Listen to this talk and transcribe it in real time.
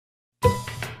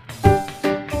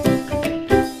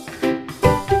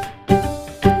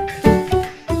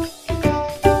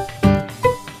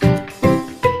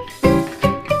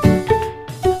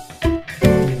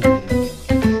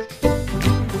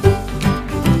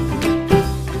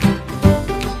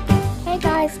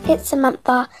it's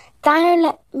Samantha. Dino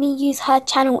let me use her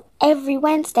channel every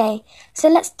Wednesday, so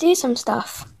let's do some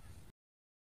stuff.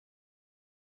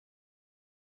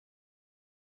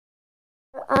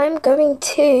 I'm going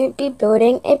to be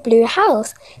building a blue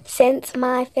house, since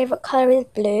my favourite colour is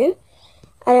blue.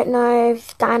 I don't know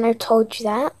if Dino told you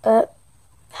that, but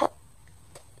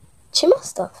she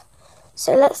must have.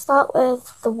 So let's start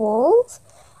with the walls.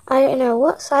 I don't know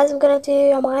what size I'm going to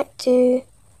do. I might do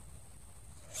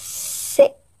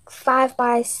 5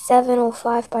 by 7 or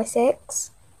 5 by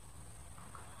 6.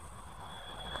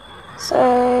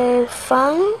 So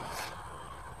 5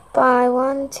 by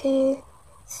 1, 2,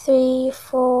 3,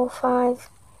 4, 5,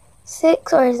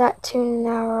 6, or is that too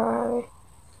narrow?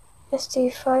 Let's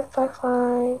do 5 by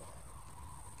 5.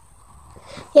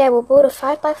 Yeah, we'll build a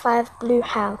 5 by 5 blue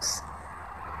house.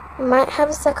 We might have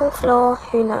a second floor,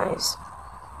 who knows?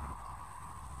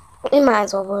 We might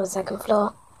as well build a second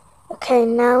floor. Okay,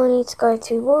 now we need to go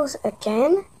to walls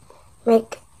again.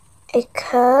 Make a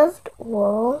curved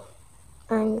wall.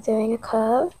 I'm doing a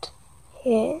curved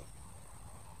here.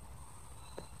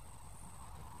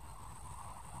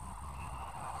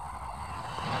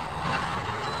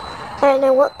 I don't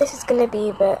know what this is going to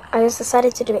be, but I just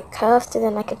decided to do it curved so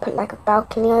then I could put like a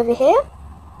balcony over here.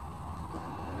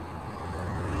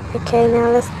 Okay, now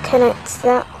let's connect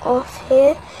that off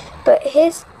here. But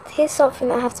here's something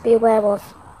that I have to be aware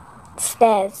of.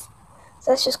 Stairs.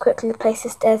 So let's just quickly place the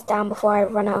stairs down before I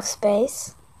run out of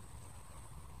space.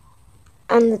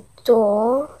 And the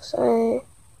door, so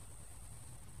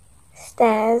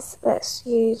stairs, let's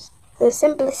use the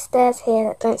simplest stairs here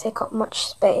that don't take up much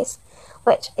space,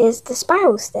 which is the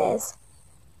spiral stairs.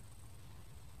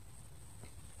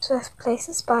 So let's place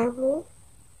a spiral.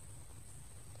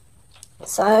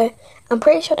 So I'm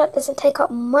pretty sure that doesn't take up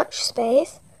much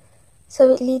space, so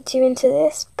it leads you into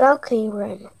this balcony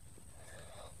room.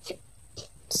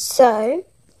 So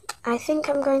I think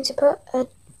I'm going to put a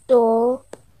door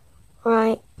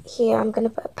right here. I'm going to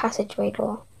put a passageway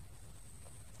door.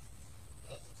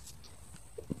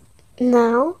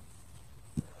 Now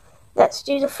let's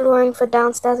do the flooring for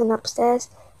downstairs and upstairs.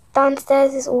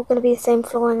 Downstairs is all going to be the same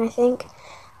flooring, I think,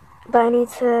 but I need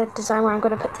to design where I'm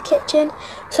going to put the kitchen,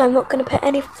 so I'm not going to put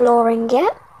any flooring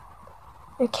yet.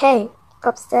 Okay,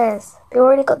 upstairs. We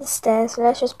already got the stairs, so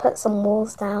let's just put some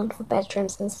walls down for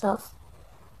bedrooms and stuff.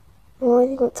 I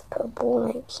really want to put a wall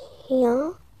like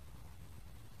here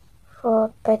for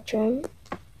a bedroom.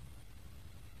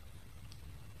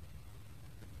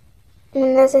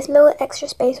 And there's this little extra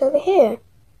space over here.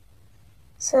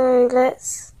 So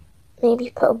let's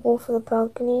maybe put a wall for the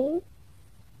balcony.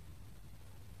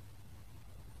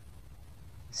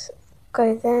 So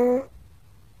go there.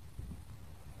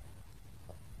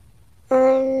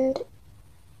 And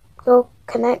we'll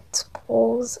connect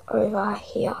walls over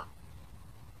here.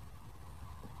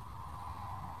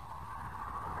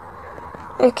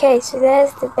 Okay, so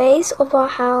there's the base of our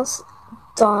house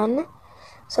done.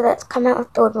 So let's come out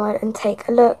of build mode and take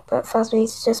a look. But first we need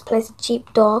to just place a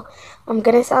cheap door. I'm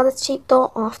going to sell this cheap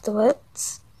door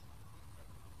afterwards.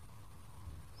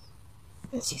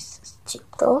 Let's use this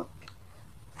cheap door.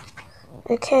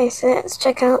 Okay, so let's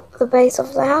check out the base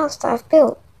of the house that I've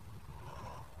built.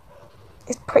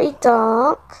 It's pretty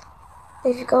dark.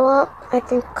 If you go up, I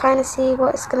can kind of see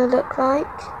what it's going to look like.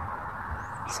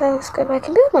 So let's go back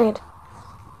in build mode.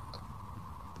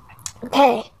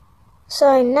 Okay,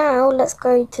 so now let's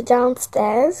go to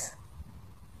downstairs.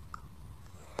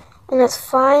 And let's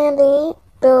finally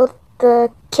build the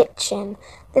kitchen.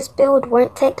 This build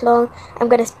won't take long. I'm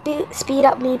going to speed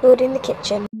up me building the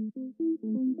kitchen.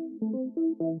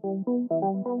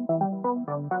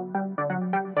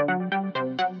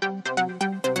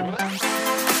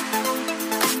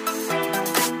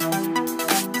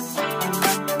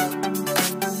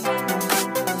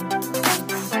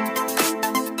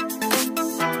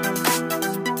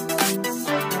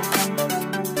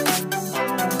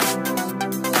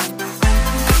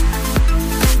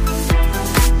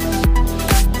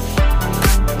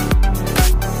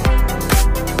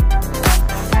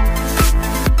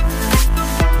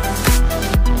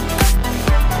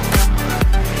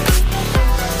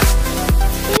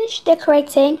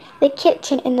 Decorating the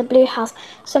kitchen in the blue house,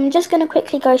 so I'm just going to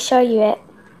quickly go show you it.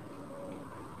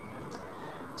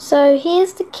 So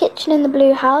here's the kitchen in the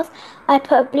blue house. I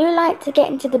put a blue light to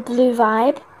get into the blue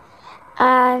vibe,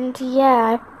 and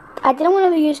yeah, I didn't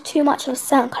want to use too much of a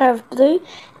certain colour of blue,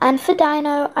 and for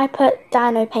Dino I put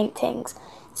Dino paintings.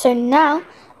 So now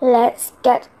let's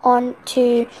get on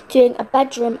to doing a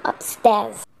bedroom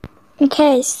upstairs.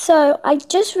 Okay, so I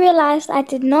just realised I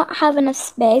did not have enough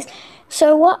space.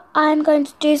 So what I'm going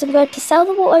to do is I'm going to sell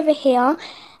the wall over here,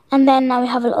 And then now we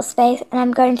have a lot of space, and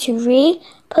I'm going to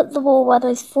put the wall where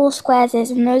those 4 squares is,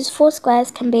 and those 4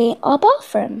 squares can be our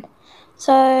bathroom.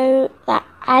 So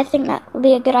I think that would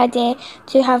be a good idea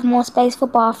to have more space for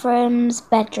bathrooms,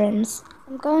 bedrooms.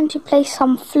 I'm going to place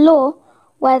some floor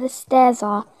where the stairs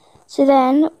are. So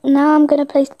then, now I'm going to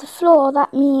place the floor.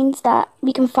 That means that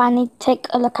we can finally take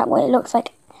a look at what it looks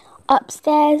like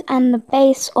upstairs and the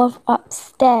base of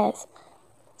upstairs.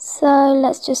 So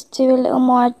let's just do a little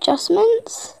more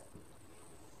adjustments.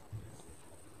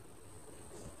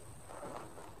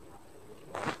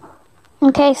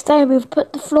 Okay, so we've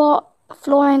put the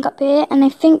flooring up here, and I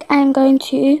think I'm going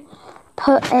to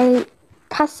put a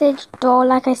passage door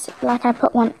like I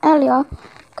put one earlier.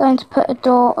 Going to put a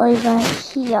door over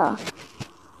here.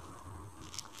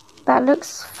 That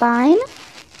looks fine.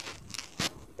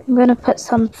 I'm going to put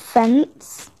some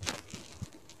fence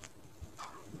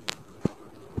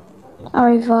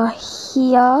over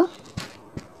here.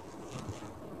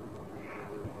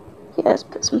 Yeah, let's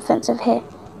put some fence over here.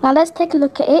 Now let's take a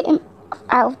look at it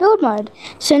out of build mode.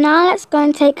 So now let's go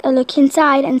and take a look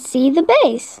inside and see the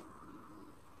base.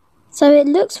 So it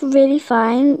looks really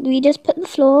fine. We just put the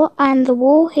floor, and the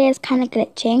wall here is kind of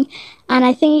glitching, and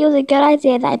I think it was a good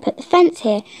idea that I put the fence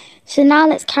here. So now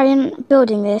let's carry on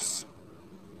building this.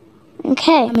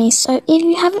 Okay, so if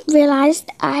you haven't realised,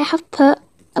 I have put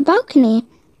a balcony.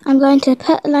 I'm going to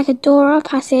put like a door or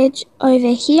passage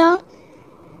over here,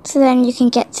 so then you can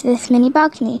get to this mini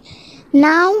balcony.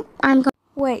 Now I'm going.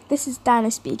 Wait, this is Dana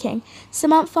speaking.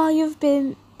 Samantha,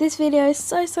 this video is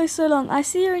so long. I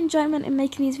see your enjoyment in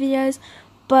making these videos,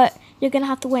 but you're gonna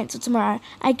have to wait until tomorrow.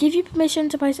 I give you permission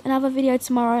to post another video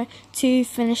tomorrow to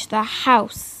finish the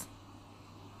house.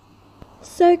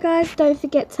 So guys, don't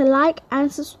forget to like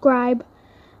and subscribe.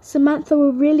 Samantha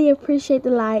will really appreciate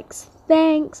the likes.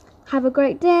 Thanks. Have a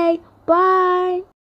great day. Bye.